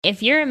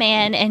If you're a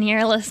man and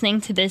you're listening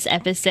to this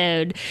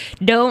episode,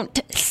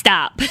 don't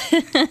stop.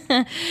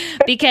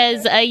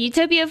 Because a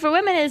utopia for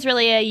women is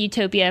really a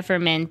utopia for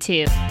men,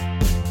 too.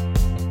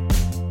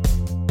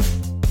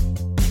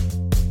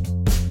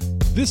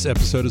 This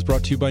episode is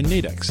brought to you by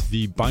Nadex,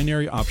 the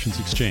binary options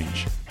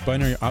exchange.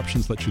 Binary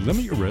options let you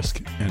limit your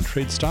risk and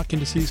trade stock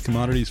indices,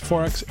 commodities,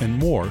 forex, and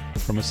more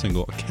from a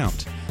single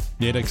account.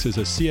 Nadex is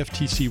a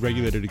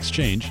CFTC-regulated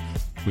exchange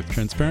with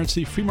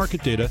transparency, free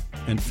market data,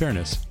 and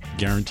fairness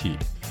guaranteed.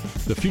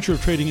 The future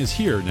of trading is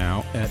here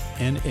now at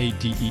nadex.com.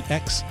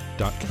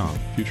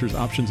 Futures,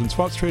 options, and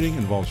swaps trading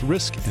involves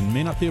risk and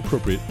may not be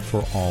appropriate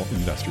for all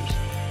investors.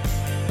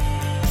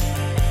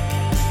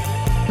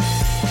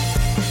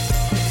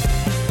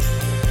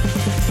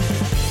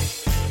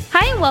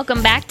 Hi, and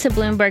welcome back to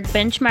Bloomberg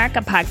Benchmark,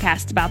 a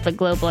podcast about the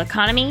global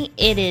economy.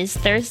 It is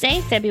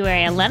Thursday,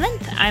 February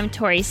 11th. I'm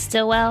Tori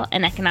Stillwell,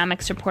 an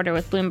economics reporter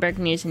with Bloomberg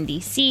News in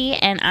D.C.,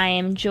 and I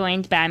am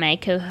joined by my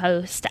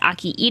co-host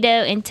Aki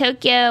Ito in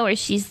Tokyo, where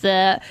she's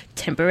the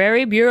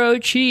temporary bureau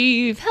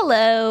chief.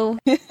 Hello.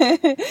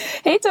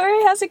 Hey,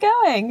 Tori, how's it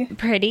going?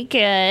 Pretty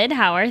good.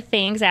 How are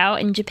things out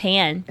in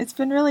Japan? It's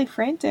been really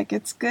frantic.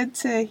 It's good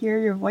to hear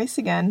your voice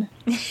again.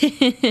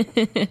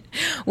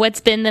 What's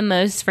been the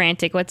most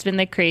frantic? What's been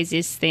the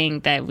craziest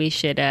thing that we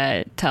should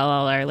tell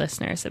all our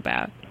listeners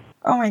about?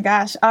 Oh my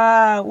gosh.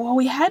 Well,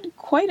 we had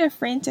quite a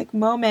frantic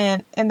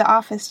moment in the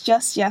office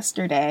just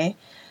yesterday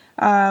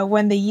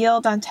when the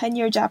yield on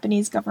 10-year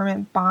Japanese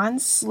government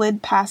bonds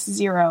slid past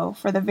zero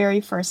for the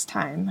very first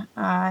time.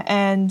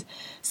 And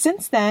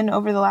since then,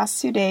 over the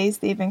last 2 days,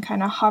 they've been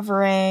kind of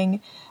hovering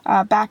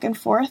back and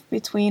forth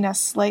between a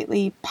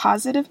slightly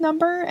positive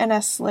number and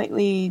a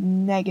slightly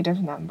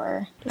negative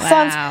number. Wow.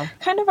 Sounds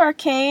kind of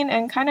arcane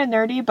and kind of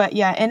nerdy, but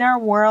yeah, in our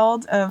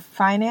world of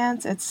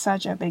finance, it's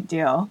such a big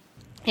deal.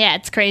 Yeah,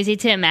 it's crazy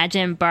to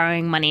imagine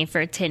borrowing money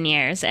for 10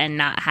 years and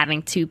not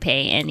having to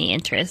pay any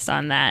interest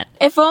on that.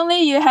 If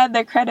only you had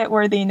the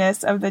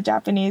creditworthiness of the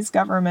Japanese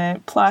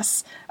government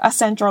plus a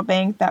central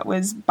bank that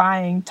was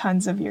buying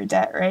tons of your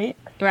debt, right?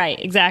 Right,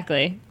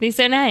 exactly. Be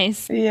so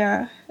nice.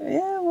 Yeah,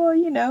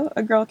 well,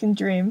 a girl can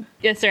dream.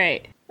 That's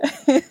right.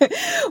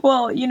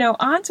 Well,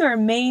 on to our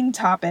main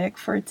topic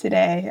for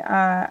today.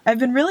 I've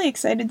been really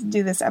excited to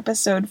do this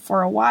episode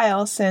for a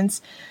while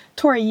since,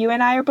 Tori, you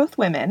and I are both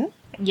women.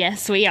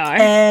 Yes, we are.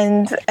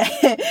 And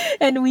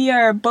we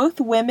are both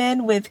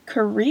women with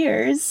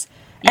careers.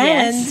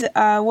 Yes.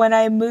 And when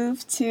I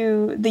moved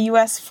to the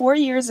U.S. 4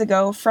 years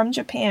ago from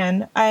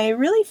Japan, I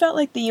really felt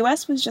like the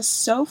U.S. was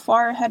just so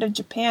far ahead of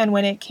Japan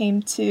when it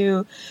came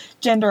to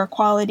gender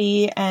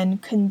equality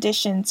and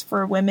conditions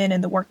for women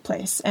in the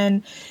workplace.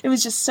 And it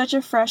was just such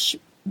a fresh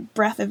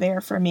breath of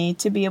air for me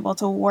to be able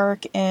to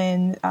work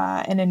in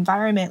an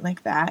environment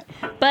like that.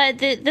 But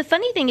the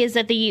funny thing is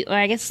that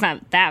I guess it's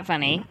not that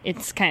funny.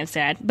 It's kind of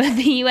sad. But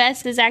the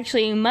U.S. is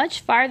actually much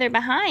farther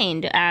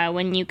behind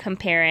when you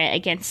compare it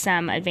against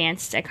some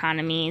advanced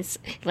economies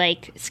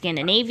like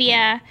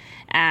Scandinavia.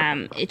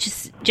 It's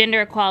just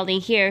gender equality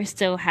here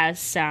still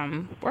has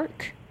some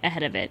work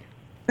ahead of it.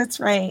 That's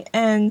right.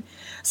 And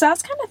so I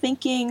was kind of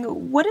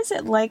thinking, what is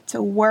it like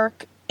to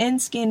work in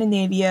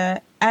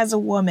Scandinavia as a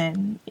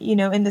woman,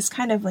 in this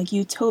kind of like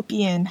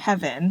utopian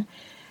heaven?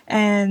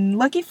 And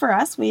lucky for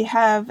us, we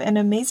have an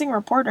amazing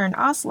reporter in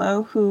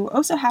Oslo who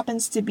also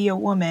happens to be a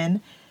woman.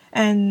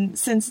 And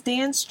since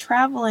Dan's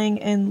traveling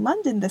in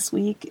London this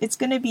week, it's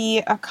going to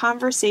be a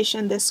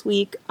conversation this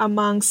week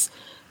amongst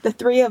the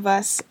three of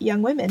us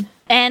young women.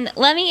 And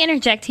let me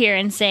interject here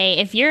and say,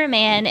 if you're a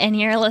man and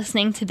you're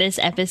listening to this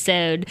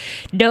episode,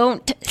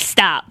 don't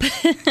stop.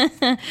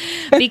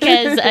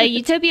 Because a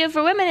utopia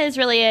for women is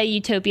really a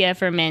utopia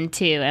for men,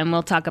 too. And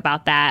we'll talk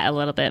about that a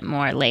little bit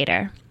more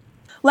later.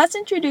 Let's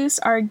introduce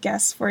our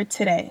guest for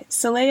today.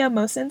 Saleha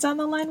Mohsin's on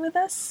the line with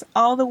us,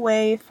 all the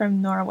way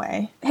from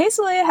Norway. Hey,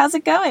 Saleha, how's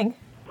it going?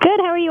 Good.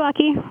 How are you,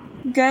 Aki?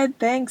 Good,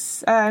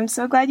 thanks. I'm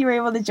so glad you were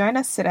able to join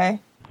us today.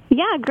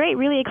 Yeah, great.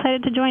 Really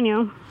excited to join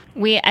you.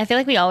 I feel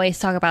like we always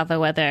talk about the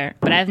weather,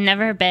 but I've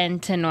never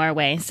been to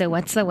Norway. So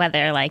what's the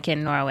weather like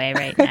in Norway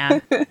right now?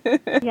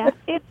 Yeah,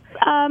 it's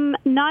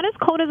not as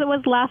cold as it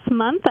was last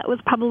month. That was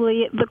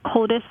probably the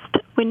coldest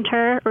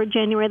winter or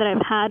January that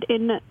I've had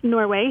in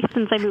Norway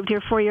since I moved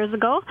here 4 years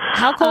ago.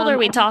 How cold are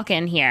we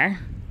talking here?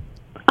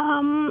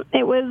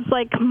 It was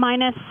like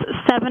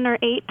 -7 or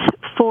 8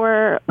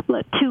 for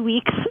 2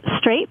 weeks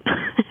straight.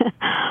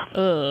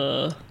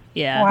 Ugh.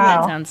 Yeah,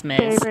 wow. That sounds miss.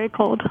 Very, very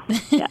cold.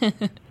 Yeah.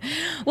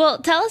 Well,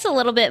 tell us a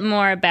little bit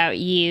more about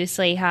you,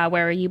 Saleha.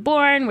 Where were you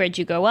born? Where'd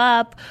you grow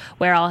up?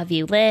 Where all have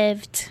you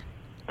lived?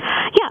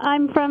 Yeah,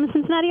 I'm from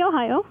Cincinnati,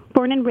 Ohio,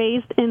 born and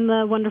raised in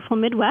the wonderful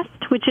Midwest,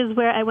 which is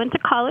where I went to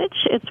college.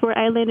 It's where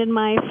I landed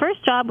my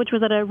first job, which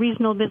was at a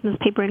regional business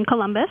paper in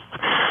Columbus.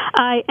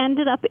 I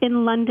ended up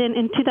in London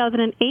in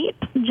 2008,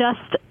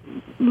 just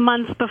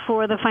months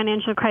before the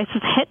financial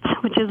crisis hit,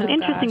 which is an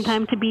interesting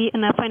time to be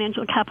in a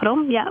financial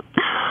capital. Yeah.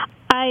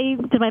 I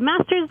did my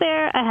master's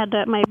there. I had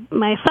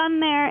my son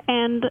there,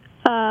 and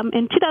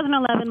in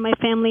 2011, my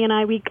family and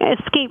I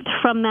escaped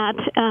from that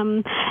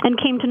and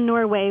came to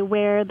Norway,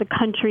 where the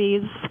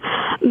country's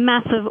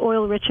massive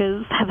oil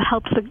riches have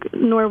helped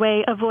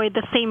Norway avoid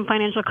the same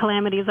financial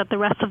calamities that the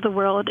rest of the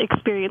world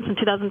experienced in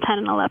 2010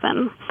 and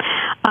 11.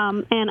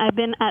 And I've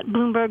been at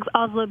Bloomberg's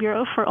Oslo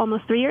bureau for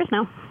almost 3 years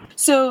now.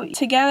 So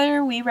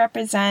together we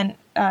represent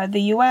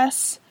the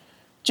U.S.,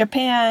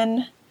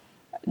 Japan,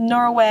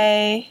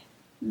 Norway,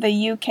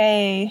 the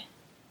UK.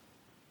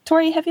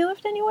 Tori, have you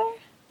lived anywhere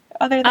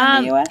other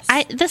than the U.S.?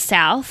 The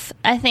South,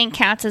 I think,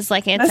 counts as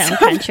like its own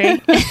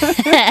country.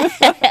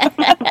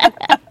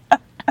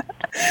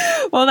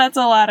 Well, that's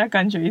a lot of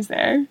countries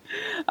there.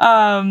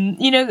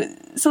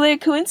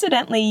 Saleha,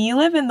 coincidentally, you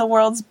live in the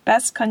world's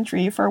best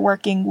country for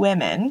working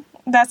women.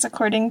 That's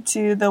according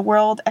to the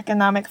World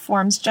Economic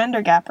Forum's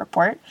Gender Gap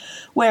Report,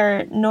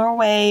 where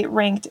Norway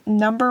ranked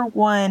number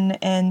 1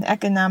 in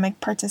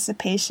economic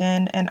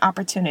participation and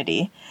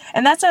opportunity.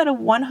 And that's out of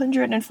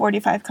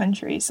 145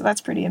 countries, so that's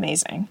pretty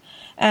amazing.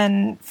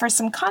 And for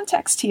some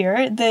context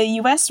here, the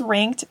U.S.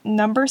 ranked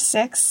number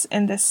 6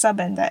 in the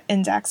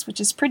sub-index,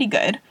 which is pretty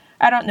good.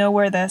 I don't know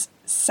where the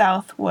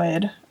South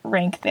would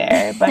rank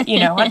there, but,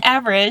 on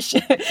average,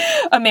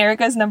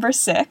 America's number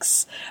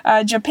 6.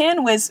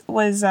 Japan was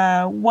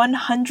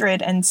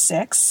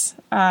 106,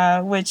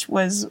 which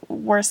was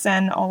worse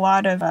than a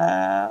lot of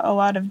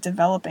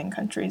developing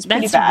countries.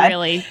 Pretty That's bad.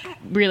 Really,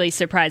 really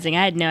surprising.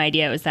 I had no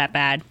idea it was that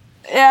bad.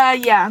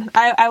 Yeah,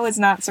 I was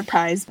not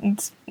surprised.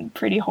 It's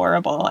pretty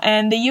horrible.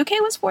 And the UK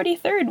was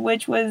 43rd,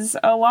 which was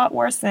a lot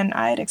worse than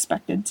I had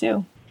expected,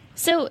 too.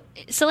 So,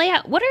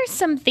 Saleha, what are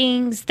some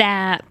things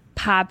that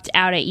popped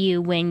out at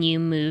you when you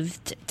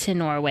moved to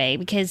Norway?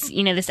 Because,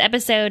 this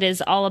episode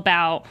is all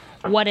about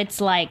what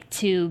it's like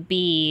to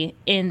be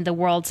in the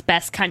world's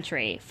best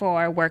country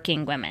for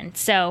working women.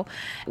 So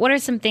what are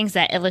some things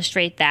that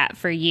illustrate that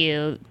for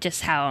you,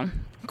 just how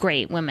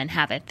great women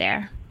have it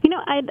there?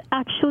 I'd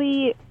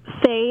actually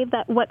say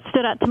that what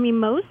stood out to me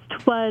most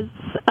was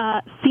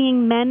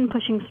seeing men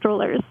pushing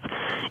strollers.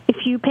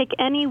 If you pick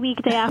any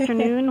weekday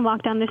afternoon,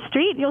 walk down the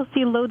street, you'll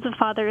see loads of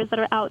fathers that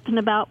are out and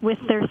about with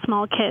their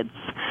small kids.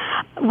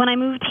 When I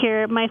moved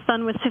here, my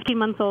son was 15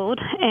 months old,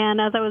 and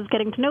as I was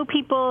getting to know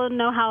people,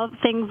 know how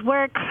things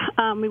work,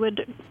 we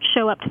would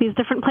show up to these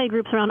different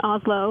playgroups around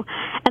Oslo,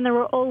 and there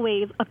were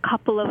always a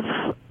couple of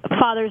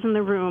fathers in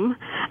the room,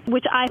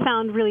 which I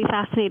found really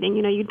fascinating.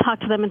 You'd talk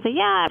to them and say,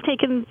 yeah, I've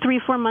taken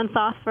 3-4 months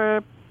off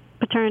for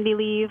paternity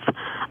leave,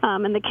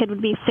 and the kid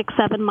would be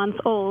 6-7 months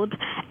old.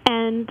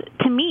 And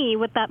to me,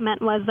 what that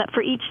meant was that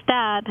for each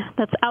dad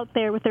that's out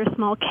there with their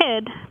small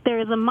kid, there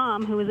is a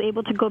mom who is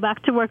able to go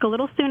back to work a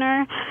little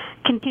sooner,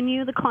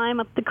 continue the climb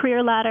up the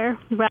career ladder,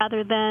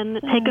 rather than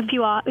take a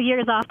few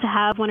years off to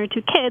have 1 or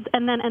 2 kids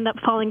and then end up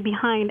falling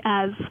behind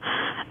as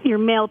your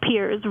male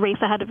peers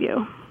race ahead of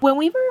you. When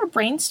we were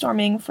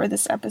brainstorming for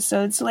this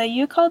episode, Saleha,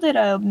 you called it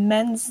a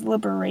men's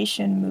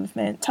liberation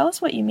movement. Tell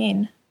us what you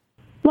mean.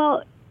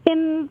 Well,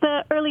 in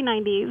the early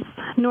 90s,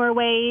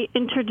 Norway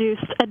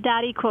introduced a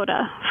daddy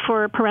quota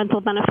for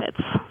parental benefits.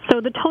 So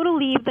the total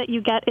leave that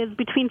you get is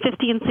between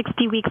 50 and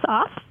 60 weeks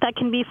off. That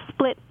can be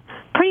split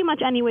pretty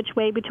much any which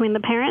way between the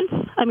parents.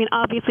 I mean,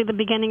 obviously the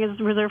beginning is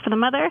reserved for the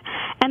mother.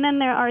 And then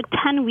there are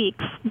 10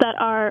 weeks that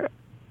are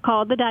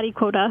called the daddy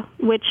quota,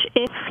 which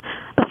if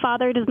the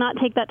father does not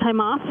take that time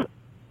off,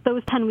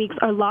 those 10 weeks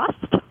are lost.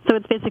 So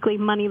it's basically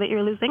money that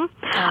you're losing.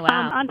 Oh,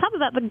 wow. On top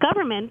of that, the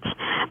government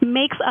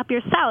makes up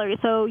your salary.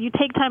 So you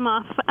take time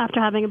off after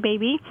having a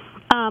baby.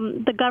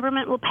 The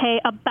government will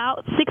pay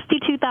about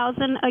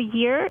 $62,000 a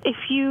year. If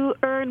you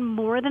earn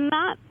more than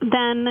that,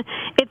 then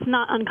it's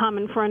not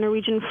uncommon for a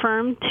Norwegian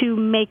firm to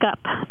make up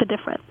the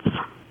difference.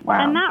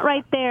 Wow. And that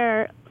right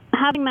there,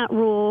 having that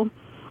rule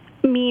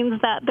means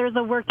that there's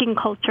a working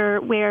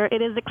culture where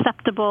it is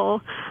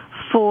acceptable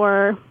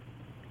for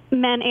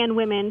men and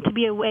women to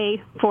be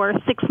away for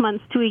 6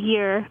 months to a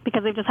year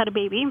because they've just had a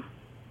baby.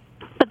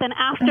 But then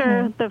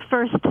after the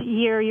first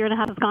year and a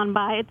half has gone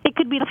by, it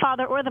could be the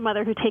father or the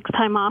mother who takes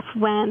time off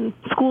when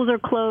schools are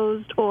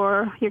closed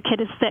or your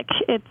kid is sick.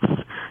 It's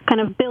kind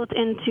of built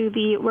into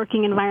the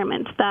working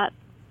environment that,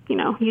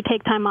 you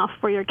take time off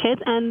for your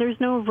kids, and there's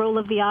no roll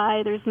of the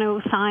eye. There's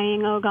no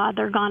sighing, oh, God,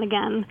 they're gone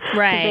again.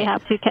 Right. They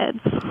have 2 kids.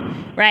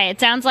 Right. It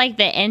sounds like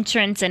the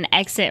entrance and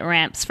exit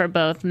ramps for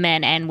both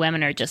men and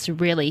women are just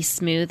really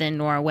smooth in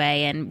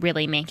Norway and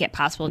really make it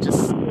possible to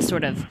just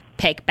sort of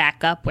pick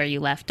back up where you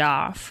left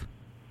off.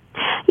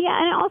 Yeah,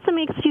 and it also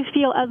makes you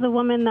feel as a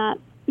woman that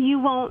you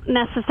won't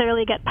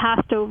necessarily get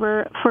passed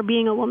over for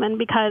being a woman,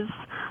 because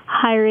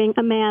hiring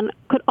a man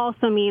could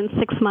also mean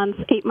 6 months,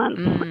 8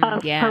 months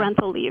of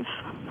parental leave.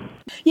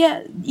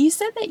 Yeah, you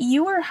said that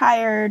you were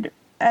hired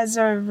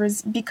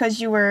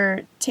because you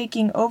were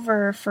taking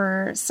over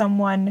for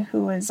someone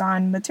who was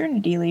on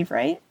maternity leave,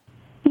 right?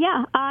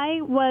 Yeah,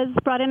 I was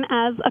brought in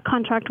as a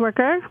contract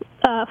worker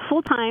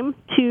full-time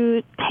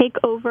to take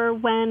over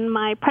when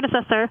my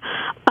predecessor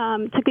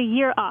took a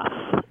year off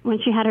when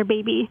she had her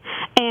baby.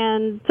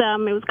 And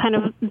it was kind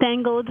of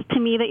dangled to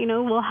me that,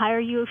 we'll hire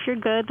you if you're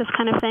good, this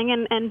kind of thing.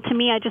 And to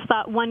me, I just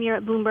thought 1 year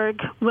at Bloomberg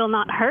will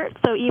not hurt.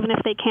 So even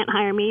if they can't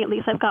hire me, at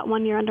least I've got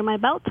 1 year under my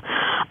belt.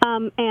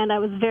 And I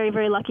was very,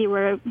 very lucky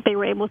where they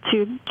were able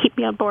to keep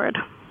me on board.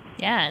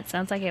 Yeah, it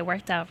sounds like it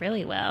worked out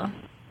really well.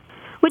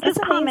 Which is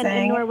common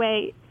in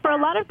Norway. For a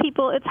lot of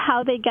people, it's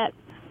how they get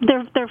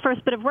their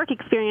first bit of work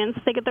experience.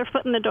 They get their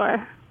foot in the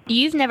door.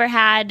 You've never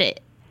had,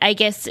 I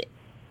guess,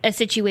 a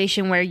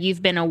situation where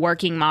you've been a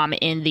working mom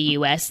in the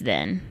U.S.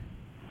 then?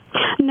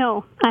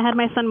 No. I had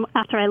my son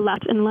after I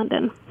left in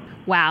London.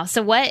 Wow.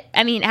 So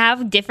how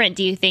different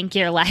do you think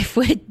your life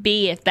would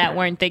be if that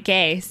weren't the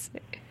case?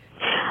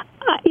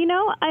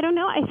 I don't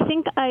know. I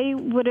think I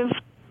would have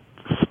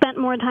spent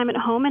more time at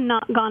home and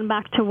not gone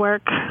back to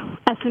work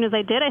as soon as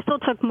I did. I still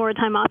took more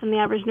time off than the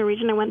average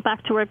Norwegian. I went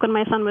back to work when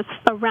my son was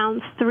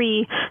around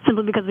 3,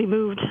 simply because we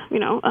moved,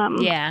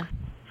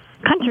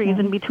 countries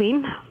in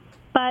between.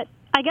 But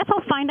I guess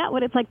I'll find out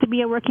what it's like to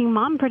be a working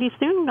mom pretty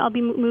soon. I'll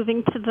be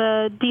moving to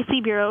the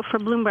D.C. bureau for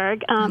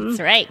Bloomberg.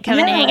 That's right. Come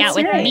and hang out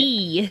with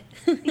me.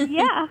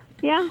 Yeah.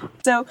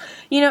 So,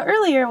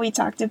 earlier we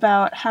talked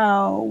about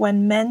how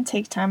when men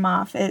take time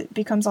off, it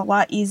becomes a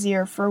lot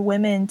easier for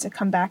women to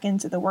come back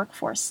into the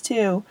workforce,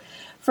 too.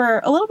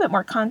 For a little bit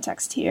more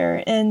context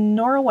here, in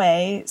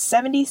Norway,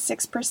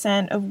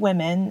 76% of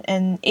women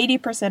and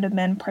 80% of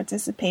men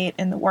participate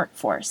in the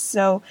workforce.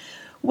 So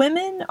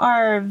women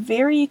are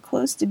very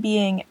close to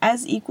being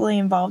as equally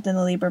involved in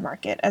the labor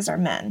market as are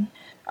men.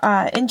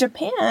 In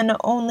Japan,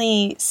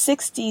 only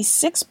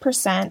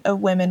 66% of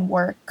women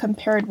work,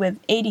 compared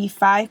with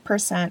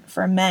 85%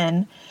 for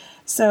men.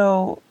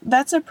 So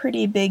that's a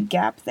pretty big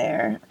gap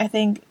there. I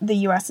think the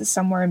U.S. is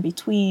somewhere in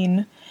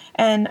between.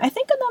 And I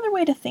think another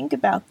way to think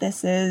about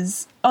this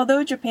is,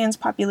 although Japan's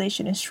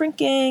population is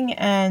shrinking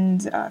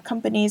and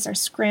companies are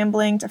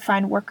scrambling to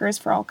find workers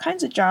for all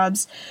kinds of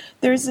jobs,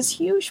 there's this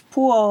huge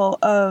pool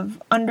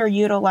of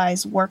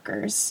underutilized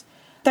workers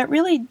that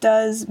really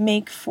does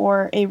make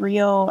for a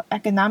real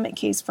economic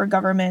case for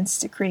governments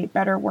to create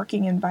better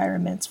working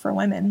environments for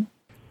women.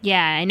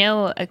 Yeah, I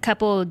know a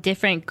couple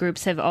different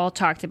groups have all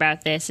talked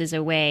about this as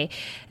a way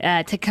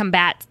to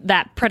combat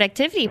that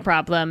productivity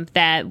problem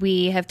that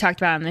we have talked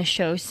about on the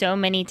show so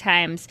many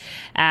times.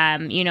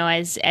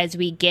 As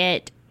we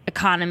get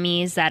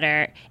economies that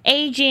are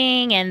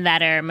aging and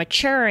that are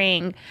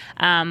maturing,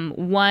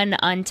 one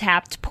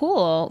untapped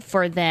pool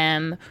for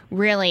them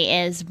really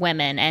is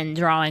women, and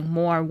drawing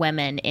more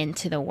women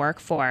into the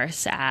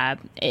workforce.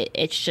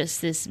 It's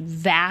just this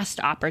vast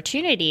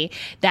opportunity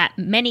that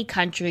many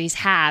countries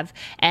have,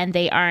 and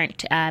they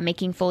aren't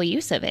making full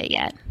use of it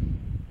yet.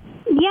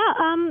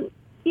 Yeah,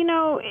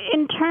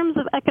 in terms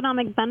of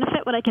economic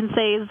benefit, what I can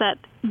say is that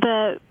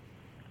the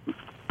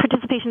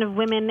participation of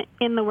women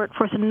in the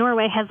workforce in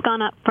Norway has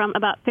gone up from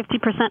about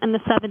 50% in the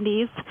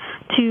 70s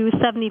to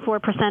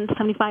 74%,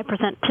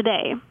 75%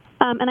 today.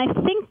 And I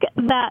think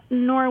that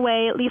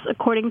Norway, at least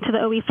according to the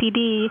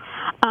OECD,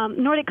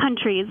 Nordic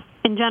countries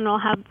in general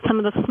have some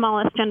of the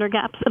smallest gender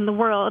gaps in the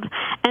world.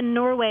 And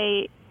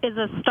Norway is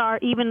a star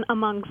even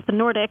amongst the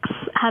Nordics,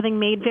 having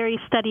made very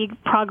steady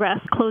progress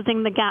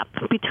closing the gap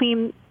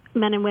between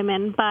men and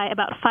women by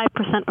about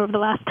 5% over the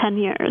last 10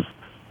 years.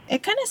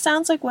 It kind of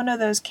sounds like one of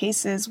those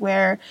cases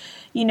where,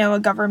 a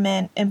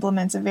government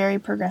implements a very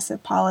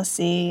progressive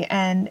policy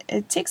and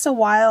it takes a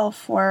while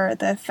for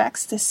the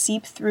effects to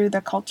seep through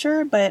the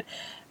culture. But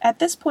at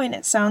this point,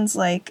 it sounds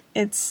like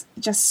it's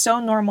just so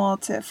normal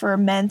for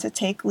men to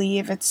take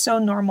leave. It's so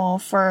normal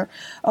for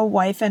a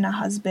wife and a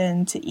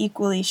husband to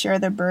equally share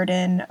the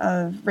burden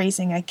of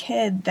raising a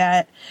kid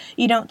that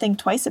you don't think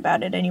twice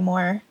about it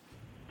anymore.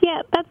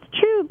 Yeah, that's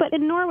true. But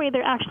in Norway,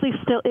 there actually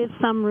still is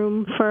some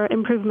room for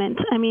improvement.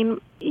 I mean,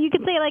 you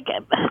could say,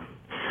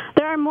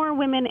 there are more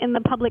women in the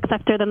public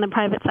sector than the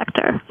private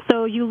sector.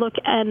 So you look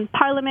in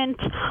parliament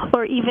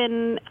or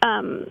even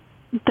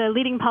the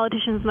leading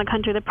politicians in the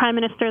country, the prime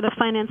minister, the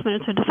finance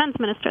minister, defense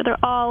minister,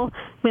 they're all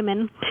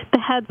women.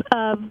 The heads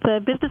of the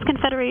Business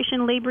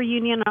Confederation, labor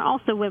union are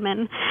also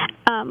women.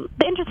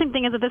 The interesting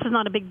thing is that this is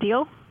not a big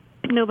deal.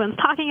 No one's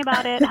talking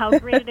about it, how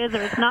great it is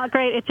or it's not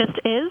great. It just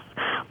is.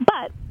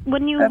 But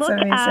when you That's look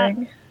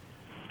amazing.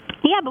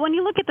 but when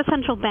you look at the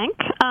central bank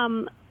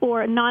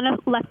or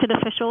non-elected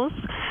officials,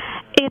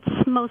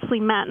 it's mostly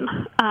men.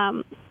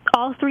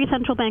 All 3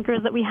 central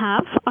bankers that we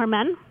have are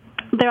men.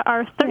 There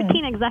are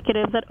 13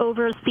 executives that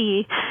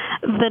oversee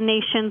the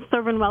nation's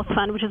sovereign wealth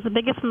fund, which is the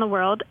biggest in the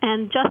world,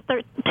 and just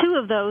 2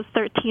 of those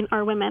 13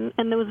 are women,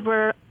 and those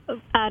were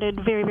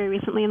added very, very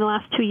recently in the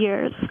last 2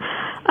 years.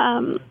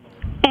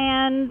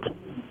 And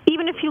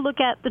even if you look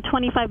at the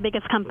 25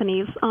 biggest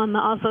companies on the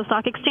Oslo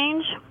Stock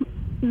Exchange,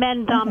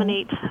 men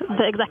dominate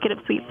the executive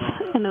suites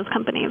in those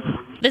companies.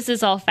 This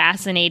is all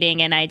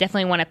fascinating, and I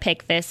definitely want to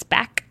pick this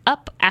back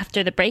up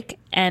after the break,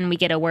 and we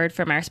get a word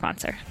from our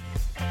sponsor.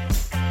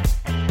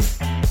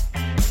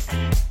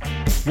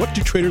 What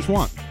do traders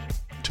want?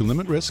 To you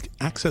limit risk,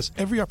 access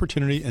every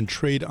opportunity, and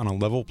trade on a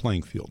level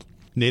playing field.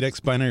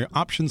 Nadex binary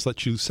options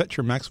let you set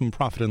your maximum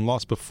profit and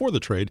loss before the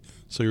trade,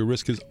 so your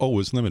risk is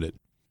always limited.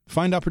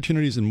 Find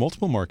opportunities in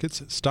multiple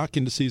markets, stock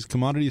indices,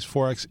 commodities,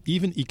 forex,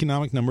 even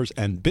economic numbers,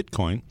 and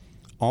Bitcoin,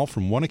 all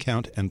from one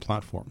account and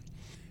platform.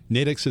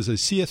 Nadex is a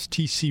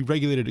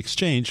CFTC-regulated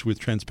exchange with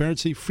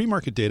transparency, free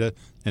market data,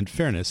 and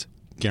fairness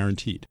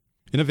guaranteed.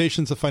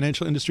 Innovations the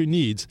financial industry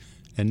needs,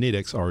 and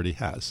Nadex already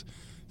has.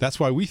 That's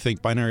why we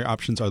think binary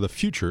options are the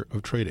future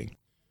of trading.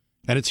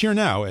 And it's here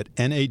now at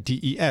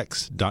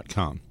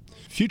nadex.com.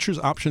 Futures,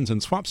 options,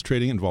 and swaps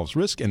trading involves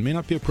risk and may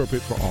not be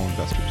appropriate for all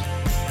investors.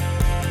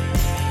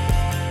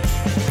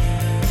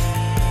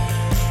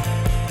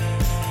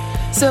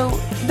 So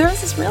there's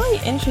this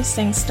really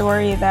interesting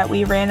story that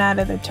we ran out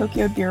of the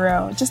Tokyo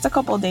Bureau just a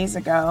couple of days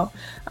ago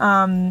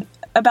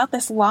about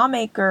this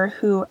lawmaker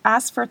who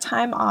asked for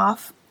time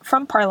off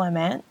from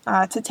Parliament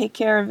to take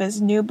care of his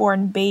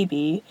newborn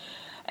baby.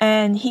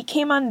 And he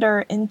came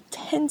under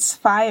intense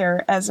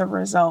fire as a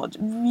result,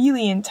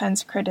 really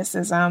intense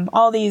criticism.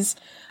 All these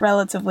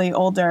relatively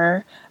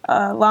older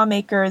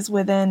lawmakers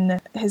within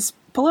his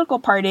political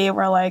party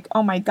were like,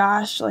 oh my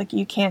gosh, like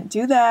you can't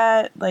do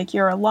that. Like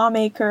you're a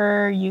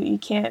lawmaker. You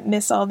can't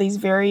miss all these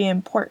very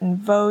important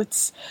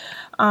votes.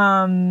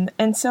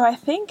 And so I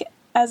think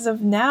as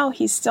of now,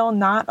 he's still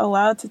not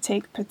allowed to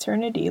take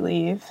paternity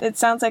leave. It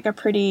sounds like a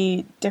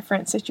pretty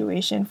different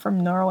situation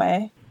from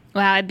Norway.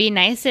 Wow, it'd be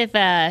nice if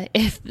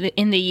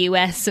in the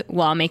U.S.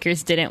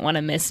 lawmakers didn't want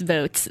to miss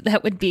votes.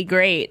 That would be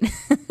great.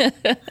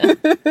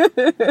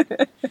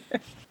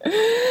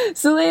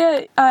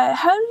 Saleha,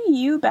 how do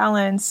you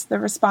balance the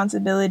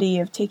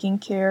responsibility of taking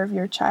care of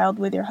your child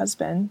with your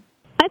husband?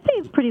 I'd say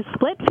it's pretty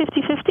split,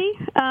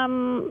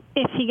 50-50.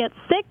 If he gets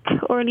sick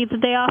or needs a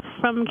day off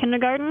from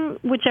kindergarten,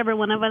 whichever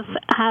one of us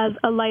has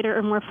a lighter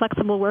or more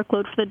flexible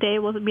workload for the day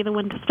will be the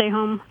one to stay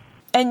home.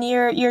 And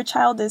your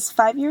child is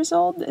 5 years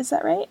old, is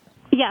that right?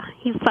 Yeah,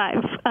 he's 5.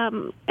 I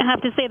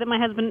have to say that my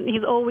husband,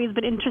 he's always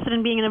been interested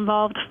in being an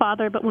involved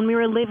father, but when we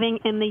were living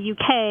in the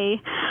UK,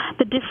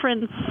 the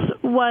difference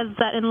was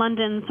that in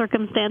London,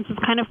 circumstances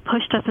kind of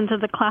pushed us into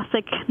the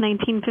classic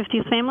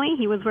 1950s family.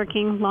 He was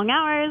working long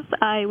hours.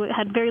 I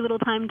had very little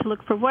time to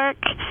look for work.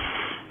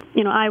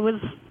 You know, I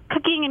was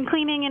cooking and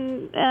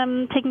cleaning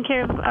and taking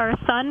care of our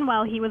son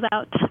while he was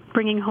out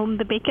bringing home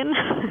the bacon.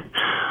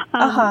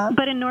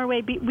 But in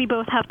Norway, we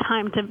both have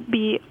time to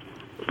be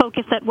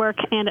focused at work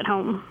and at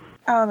home.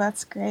 Oh,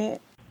 that's great.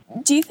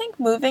 Do you think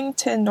moving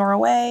to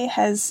Norway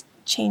has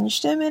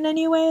changed him in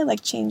any way?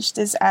 Like changed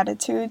his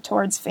attitude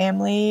towards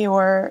family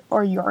or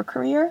your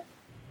career?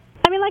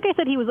 I mean, like I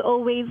said, he was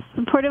always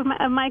supportive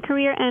of my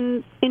career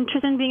and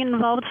interested in being an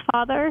involved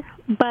father.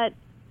 But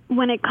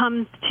when it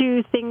comes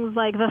to things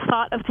like the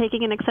thought of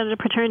taking an extended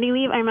paternity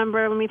leave, I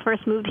remember when we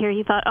first moved here,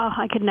 he thought,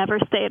 I could never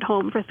stay at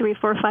home for 3,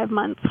 4, 5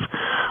 months.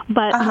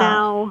 But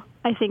now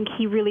I think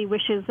he really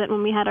wishes that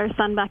when we had our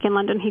son back in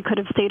London, he could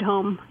have stayed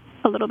home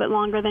a little bit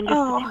longer than just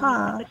the 2 weeks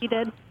that he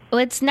did. Well,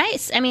 it's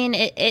nice. I mean,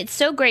 it's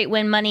so great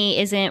when money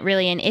isn't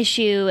really an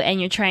issue and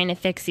you're trying to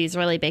fix these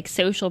really big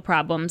social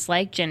problems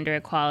like gender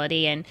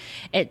equality. And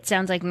it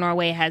sounds like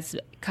Norway has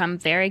come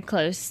very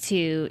close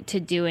to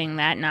doing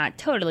that, not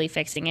totally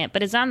fixing it,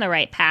 but is on the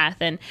right path.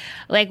 And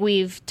like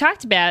we've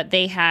talked about,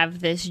 they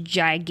have this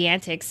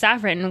gigantic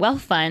sovereign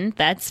wealth fund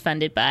that's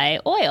funded by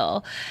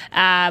oil.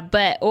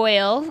 But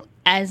oil,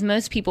 as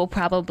most people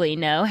probably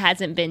know,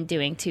 hasn't been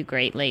doing too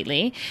great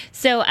lately.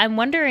 So I'm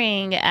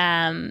wondering,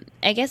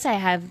 I guess I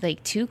have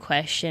like 2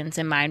 questions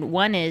in mind.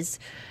 One is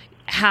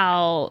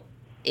how,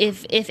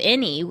 if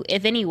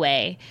any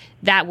way,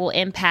 that will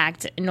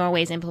impact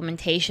Norway's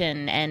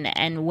implementation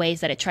and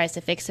ways that it tries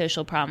to fix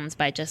social problems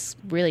by just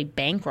really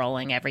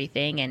bankrolling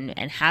everything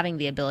and having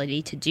the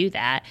ability to do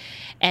that.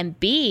 And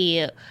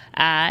B,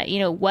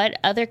 what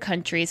other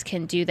countries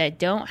can do that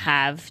don't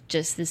have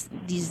just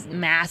these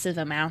massive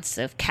amounts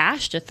of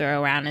cash to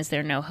throw around? Is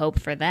there no hope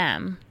for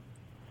them?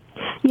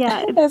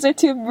 Yeah. Those are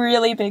 2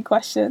 really big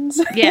questions.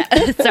 Yeah,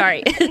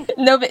 sorry.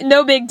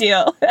 No big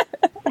deal.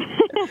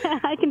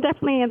 I can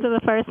definitely answer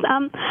the first.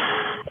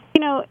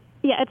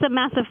 Yeah, it's a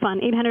massive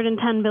fund,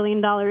 $810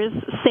 billion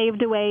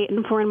saved away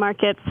in foreign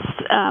markets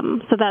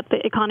so that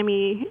the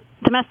economy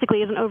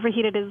domestically isn't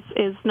overheated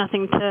is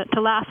nothing to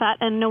laugh at,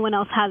 and no one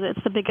else has it.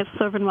 It's the biggest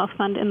sovereign wealth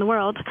fund in the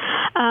world.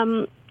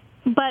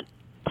 But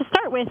to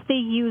start with, they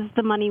use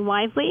the money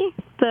wisely,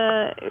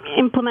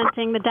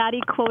 implementing the daddy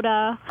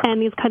quota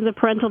and these kinds of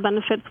parental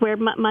benefits where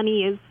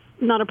money is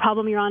not a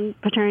problem. You're on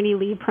paternity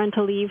leave,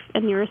 parental leave,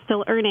 and you're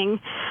still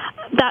earning.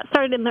 That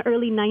started in the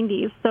early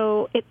 90s.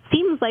 So it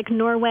seems like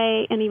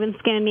Norway and even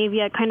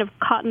Scandinavia kind of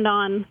cottoned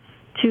on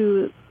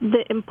to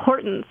the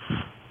importance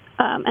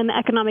and the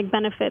economic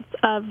benefits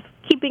of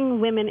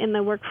keeping women in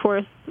the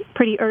workforce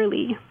pretty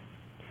early.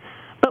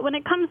 But when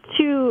it comes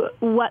to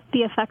what the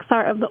effects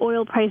are of the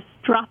oil price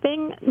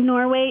dropping,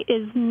 Norway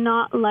is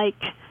not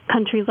like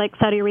countries like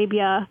Saudi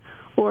Arabia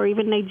or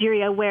even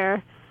Nigeria,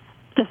 where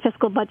the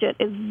fiscal budget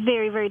is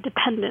very, very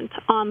dependent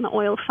on the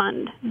oil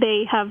fund.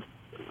 They have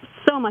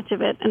so much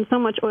of it and so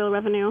much oil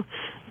revenue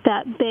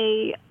that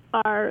they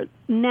are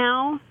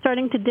now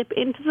starting to dip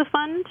into the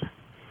fund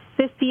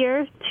this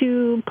year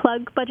to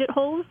plug budget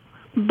holes,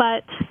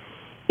 but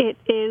it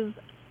is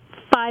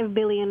 5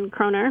 billion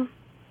kroner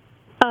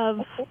of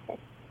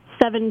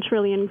 7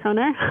 trillion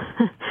kroner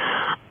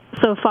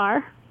so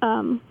far.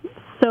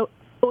 So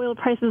oil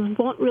prices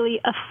won't really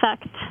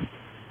affect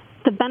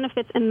the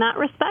benefits in that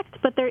respect,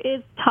 but there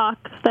is talk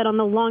that on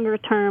the longer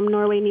term,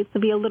 Norway needs to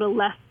be a little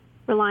less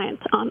reliant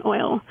on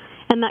oil,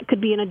 and that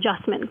could be an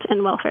adjustment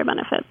in welfare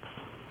benefits.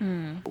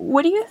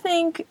 What do you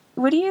think?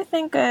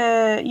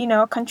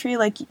 A country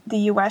like the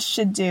U.S.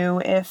 should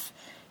do if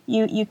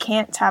you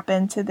can't tap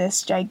into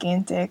this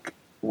gigantic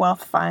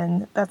wealth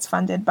fund that's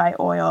funded by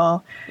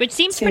oil? Which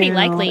seems pretty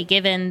likely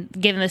given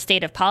the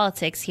state of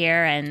politics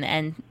here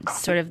and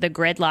sort of the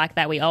gridlock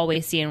that we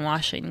always see in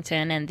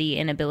Washington and the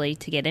inability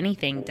to get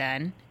anything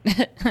done.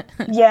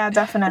 Yeah,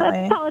 definitely.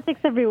 That's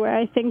politics everywhere.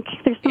 I think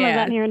there's some of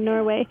that here in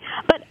Norway.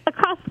 But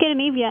across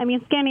Scandinavia,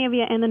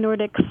 Scandinavia and the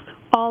Nordics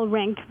all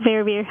rank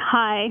very, very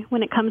high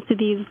when it comes to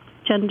these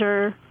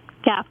gender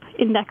gap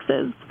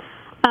indexes.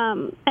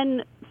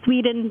 And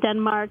Sweden,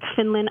 Denmark,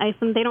 Finland,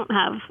 Iceland, they don't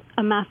have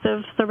a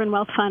massive sovereign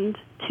wealth fund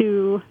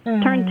to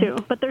turn to,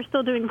 but they're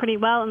still doing pretty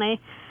well. And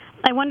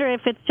I wonder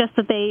if it's just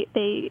that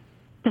they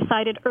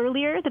decided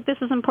earlier that this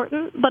is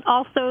important, but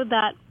also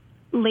that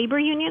labor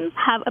unions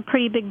have a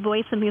pretty big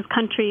voice in these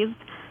countries,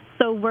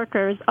 so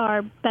workers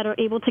are better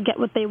able to get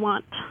what they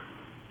want.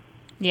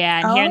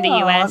 Yeah, and here in the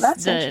U.S.,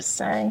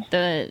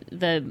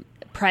 the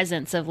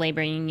presence of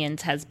labor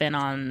unions has been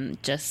on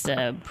just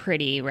a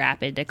pretty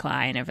rapid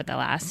decline over the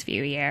last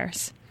few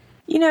years.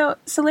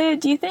 Saleha,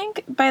 do you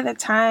think by the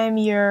time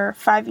your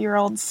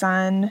 5-year-old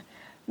son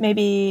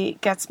maybe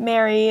gets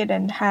married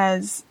and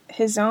has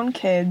his own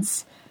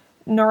kids,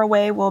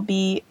 Norway will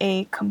be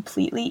a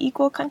completely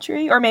equal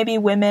country? Or maybe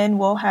women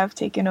will have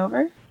taken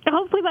over?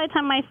 Hopefully by the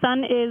time my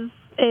son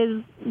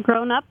is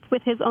grown up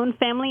with his own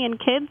family and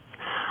kids,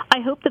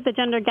 I hope that the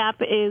gender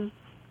gap is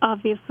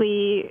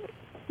obviously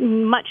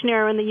much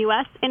narrower in the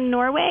U.S. In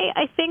Norway,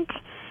 I think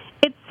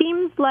it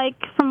seems like,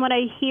 from what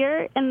I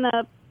hear in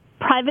the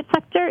private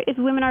sector, if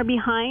women are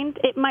behind,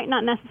 it might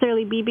not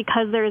necessarily be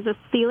because there is a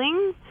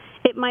ceiling.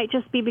 It might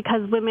just be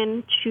because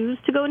women choose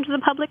to go into the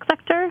public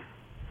sector.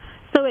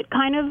 So it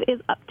kind of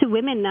is up to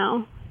women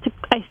now to,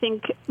 I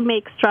think,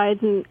 make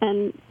strides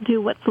and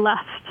do what's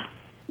left.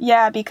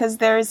 Yeah, because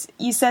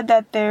you said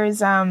that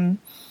there's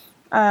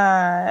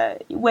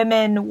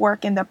women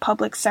work in the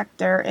public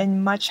sector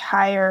in much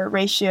higher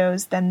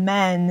ratios than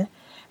men,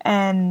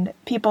 and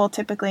people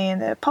typically in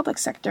the public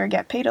sector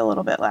get paid a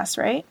little bit less,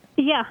 right?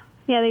 Yeah,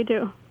 they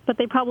do. But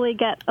they probably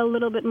get a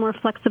little bit more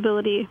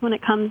flexibility when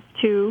it comes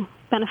to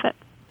benefits.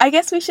 I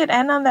guess we should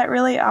end on that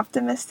really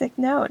optimistic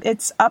note.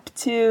 It's up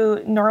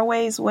to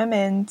Norway's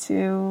women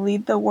to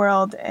lead the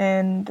world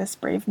in this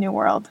brave new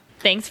world.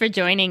 Thanks for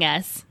joining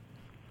us.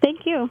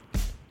 Thank you.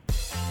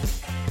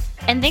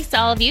 And thanks to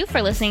all of you for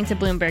listening to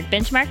Bloomberg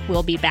Benchmark.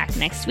 We'll be back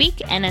next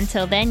week. And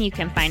until then, you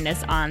can find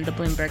us on the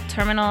Bloomberg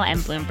Terminal and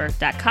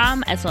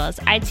Bloomberg.com, as well as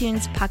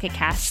iTunes, Pocket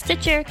Cast,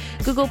 Stitcher,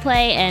 Google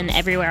Play, and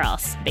everywhere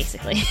else,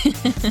 basically.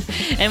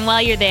 And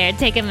while you're there,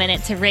 take a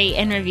minute to rate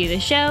and review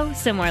the show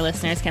so more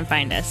listeners can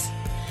find us.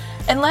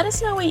 And let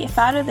us know what you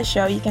thought of the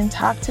show. You can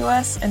talk to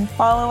us and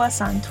follow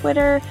us on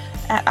Twitter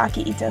at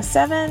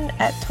AkiIto7,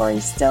 at Tori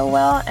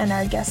Stillwell, and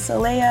our guest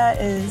Saleha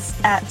is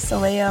at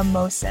Saleha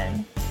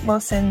Mohsin.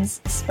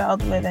 Mohsin's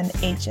spelled with an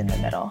H in the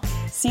middle.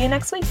 See you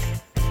next week.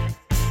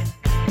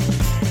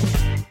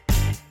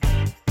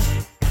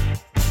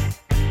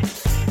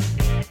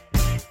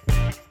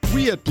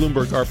 We at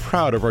Bloomberg are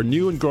proud of our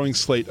new and growing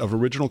slate of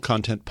original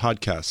content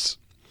podcasts.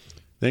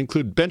 They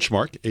include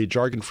Benchmark, a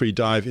jargon-free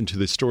dive into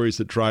the stories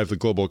that drive the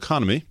global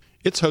economy.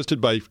 It's hosted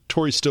by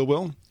Tori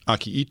Stillwell,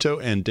 Aki Ito,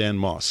 and Dan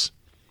Moss.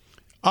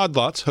 Odd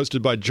Lots,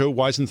 hosted by Joe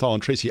Weisenthal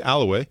and Tracy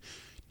Alloway,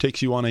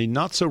 takes you on a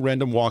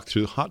not-so-random walk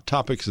through hot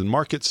topics in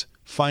markets,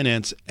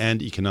 finance,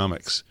 and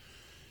economics.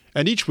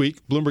 And each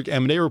week, Bloomberg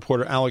M&A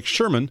reporter Alex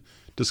Sherman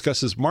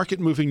discusses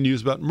market-moving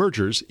news about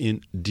mergers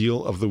in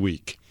Deal of the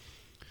Week.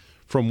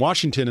 From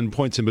Washington and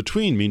points in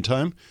between,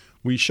 meantime,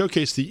 we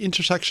showcase the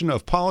intersection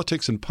of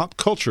politics and pop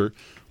culture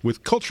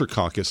with Culture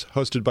Caucus,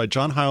 hosted by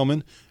John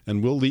Heilman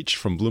and Will Leach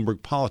from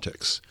Bloomberg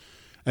Politics.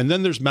 And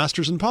then there's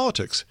Masters in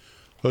Politics,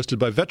 hosted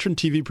by veteran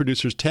TV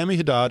producers Tammy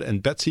Haddad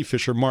and Betsy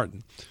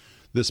Fisher-Martin.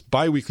 This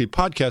bi-weekly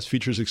podcast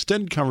features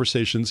extended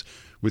conversations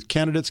with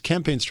candidates,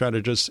 campaign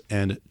strategists,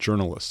 and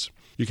journalists.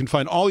 You can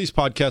find all these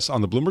podcasts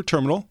on the Bloomberg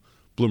Terminal,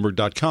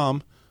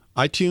 Bloomberg.com,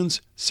 iTunes,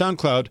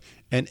 SoundCloud,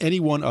 and any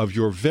one of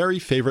your very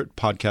favorite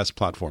podcast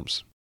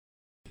platforms.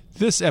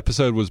 This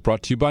episode was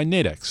brought to you by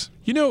Nadex.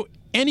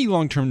 Any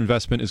long-term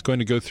investment is going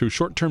to go through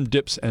short-term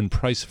dips and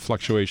price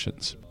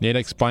fluctuations.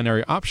 Nadex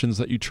binary options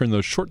let you turn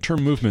those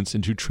short-term movements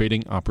into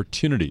trading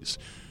opportunities.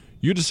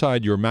 You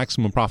decide your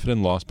maximum profit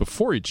and loss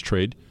before each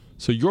trade,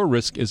 so your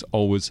risk is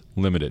always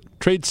limited.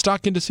 Trade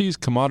stock indices,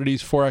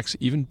 commodities, Forex,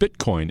 even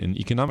Bitcoin in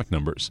economic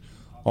numbers,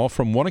 all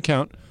from one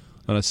account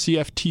on a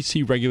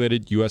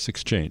CFTC-regulated U.S.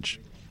 exchange.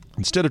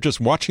 Instead of just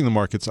watching the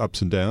market's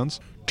ups and downs,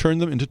 turn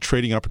them into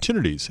trading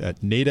opportunities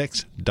at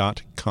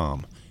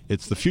nadex.com.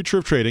 It's the future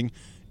of trading,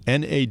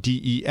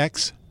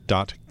 nadex.com.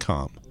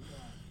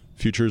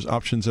 Futures,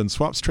 options, and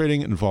swaps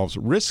trading involves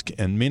risk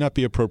and may not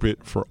be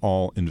appropriate for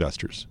all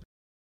investors.